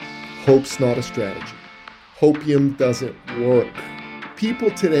Hope's not a strategy. Hopium doesn't work.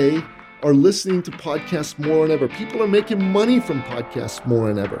 People today are listening to podcasts more than ever. People are making money from podcasts more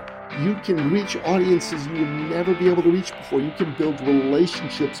than ever. You can reach audiences you would never be able to reach before. You can build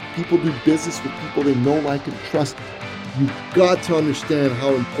relationships. People do business with people they know, like, and trust. You've got to understand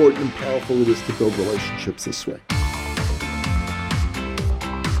how important and powerful it is to build relationships this way.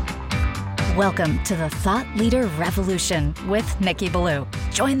 Welcome to the Thought Leader Revolution with Nikki Ballou.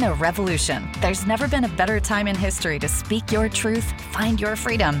 Join the revolution. There's never been a better time in history to speak your truth, find your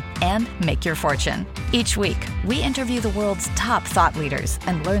freedom, and make your fortune. Each week, we interview the world's top thought leaders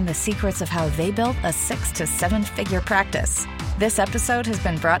and learn the secrets of how they built a 6 to 7 figure practice. This episode has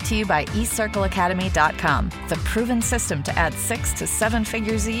been brought to you by eCircleAcademy.com, the proven system to add 6 to 7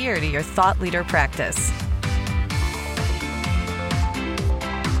 figures a year to your thought leader practice.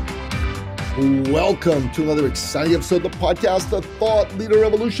 Welcome to another exciting episode of the podcast, The Thought Leader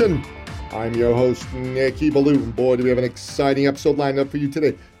Revolution. I'm your host, Nikki Ballou. And boy, do we have an exciting episode lined up for you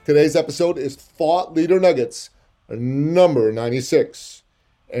today. Today's episode is Thought Leader Nuggets, number 96.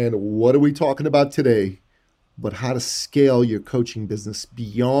 And what are we talking about today? But how to scale your coaching business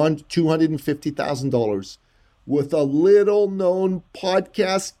beyond $250,000 with a little known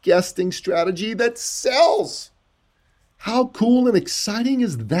podcast guesting strategy that sells. How cool and exciting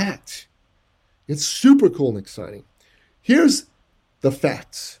is that? It's super cool and exciting. Here's the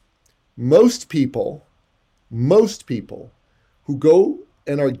facts. Most people who go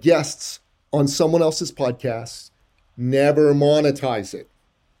and are guests on someone else's podcast never monetize it.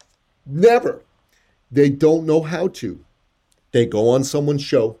 Never. They don't know how to. They go on someone's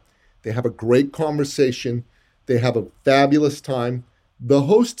show. They have a great conversation. They have a fabulous time. The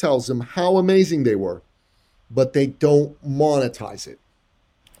host tells them how amazing they were, but they don't monetize it.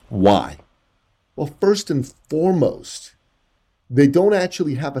 Why? Well, first and foremost, they don't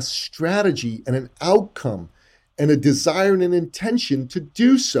actually have a strategy and an outcome and a desire and an intention to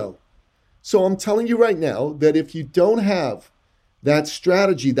do so. So I'm telling you right now that if you don't have that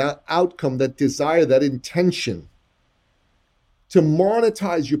strategy, that outcome, that desire, that intention to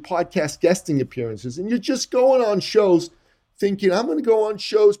monetize your podcast guesting appearances, and you're just going on shows thinking, I'm going to go on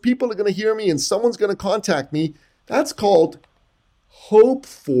shows, people are going to hear me, and someone's going to contact me, that's called hope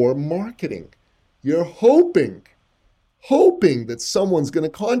for marketing. You're hoping that someone's going to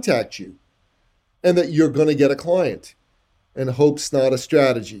contact you and that you're going to get a client. And hope's not a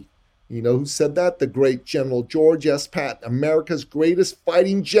strategy. You know who said that? The great General George S. Patton, America's greatest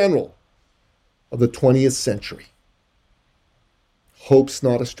fighting general of the 20th century. Hope's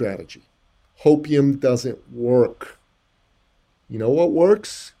not a strategy. Hopium doesn't work. You know what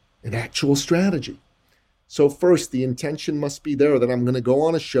works? An actual strategy. So first, the intention must be there that I'm going to go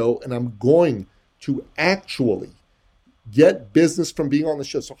on a show and I'm going to actually get business from being on the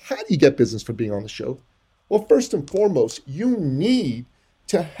show. So how do you get business from being on the show? Well, first and foremost, you need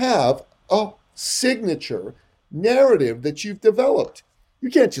to have a signature narrative that you've developed. You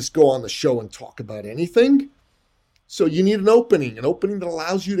can't just go on the show and talk about anything. So you need an opening that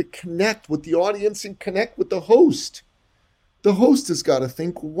allows you to connect with the audience and connect with the host. The host has got to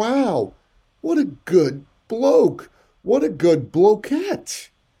think, wow, what a good bloke. What a good blokette.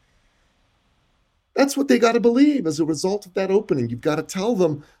 That's what they got to believe as a result of that opening. You've got to tell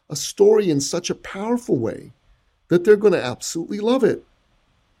them a story in such a powerful way that they're going to absolutely love it.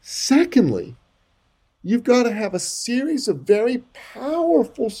 Secondly, you've got to have a series of very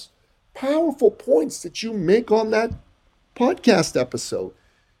powerful points that you make on that podcast episode.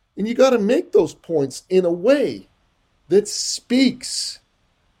 And you got to make those points in a way that speaks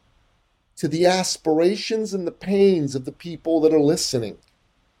to the aspirations and the pains of the people that are listening.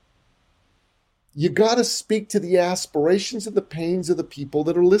 You got to speak to the aspirations and the pains of the people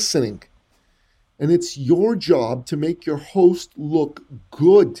that are listening. And it's your job to make your host look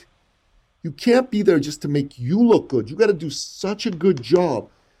good. You can't be there just to make you look good. You got to do such a good job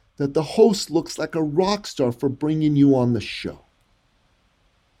that the host looks like a rock star for bringing you on the show.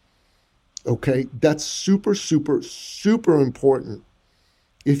 Okay, that's super, super, super important.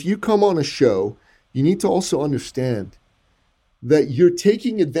 If you come on a show, you need to also understand that you're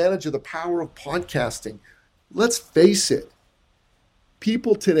taking advantage of the power of podcasting. Let's face it.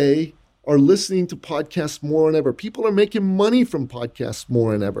 People today are listening to podcasts more than ever. People are making money from podcasts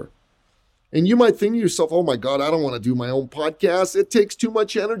more than ever. And you might think to yourself, oh my God, I don't want to do my own podcast. It takes too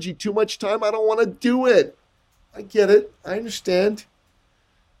much energy, too much time. I don't want to do it. I get it. I understand.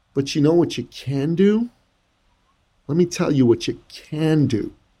 But you know what you can do? Let me tell you what you can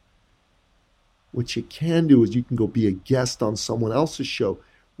do. What you can do is you can go be a guest on someone else's show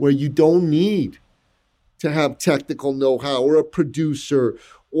where you don't need to have technical know-how or a producer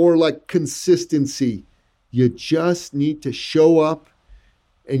or like consistency. You just need to show up,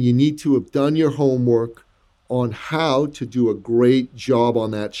 and you need to have done your homework on how to do a great job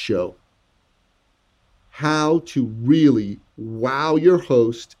on that show. How to really wow your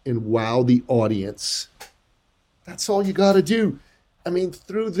host and wow the audience. That's all you got to do. I mean,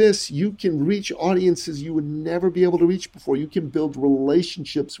 through this, you can reach audiences you would never be able to reach before. You can build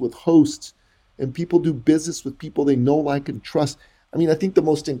relationships with hosts, and people do business with people they know, like, and trust. I mean, I think the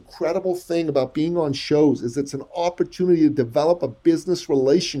most incredible thing about being on shows is it's an opportunity to develop a business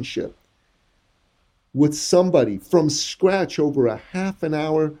relationship with somebody from scratch over a half an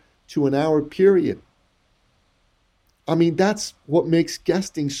hour to an hour period. I mean, that's what makes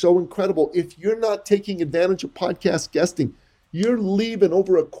guesting so incredible. If you're not taking advantage of podcast guesting, you're leaving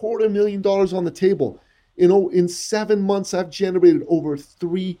over $250,000 on the table. You know, in 7 months, I've generated over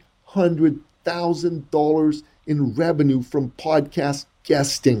 $300,000 in revenue from podcast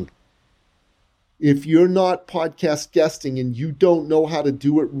guesting. If you're not podcast guesting and you don't know how to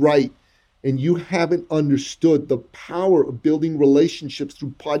do it right, and you haven't understood the power of building relationships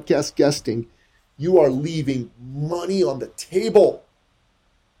through podcast guesting, you are leaving money on the table.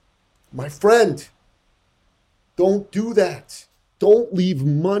 My friend, don't do that. Don't leave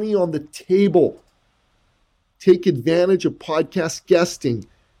money on the table. Take advantage of podcast guesting.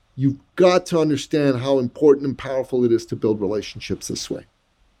 You've got to understand how important and powerful it is to build relationships this way.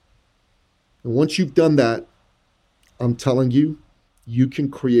 And once you've done that, I'm telling you, you can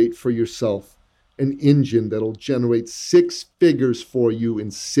create for yourself an engine that'll generate 6 figures for you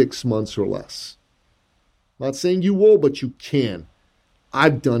in 6 months or less. I'm not saying you will, but you can.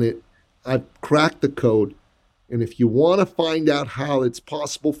 I've done it. I've cracked the code. And if you want to find out how it's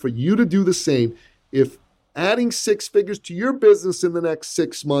possible for you to do the same, if adding 6 figures to your business in the next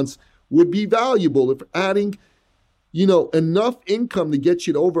 6 months would be valuable, if adding, enough income to get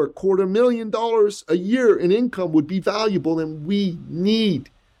you to over $250,000 a year in income would be valuable, then we need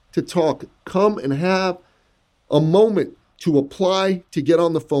to talk. Come and have a moment to apply to get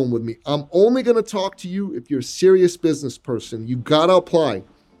on the phone with me. I'm only going to talk to you if you're a serious business person. You got to apply.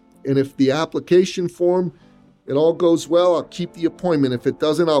 And if the application form, it all goes well, I'll keep the appointment. If it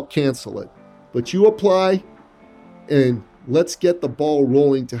doesn't, I'll cancel it. But you apply, and let's get the ball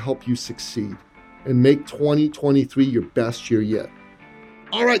rolling to help you succeed and make 2023 your best year yet.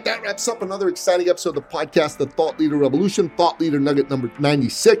 All right, that wraps up another exciting episode of the podcast, The Thought Leader Revolution, Thought Leader Nugget number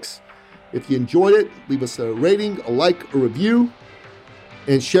 96. If you enjoyed it, leave us a rating, a like, a review,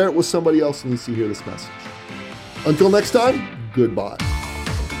 and share it with somebody else who needs to hear this message. Until next time, goodbye.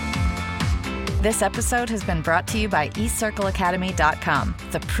 This episode has been brought to you by eCircleAcademy.com,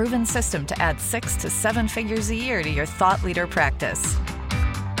 the proven system to add 6 to 7 figures a year to your thought leader practice.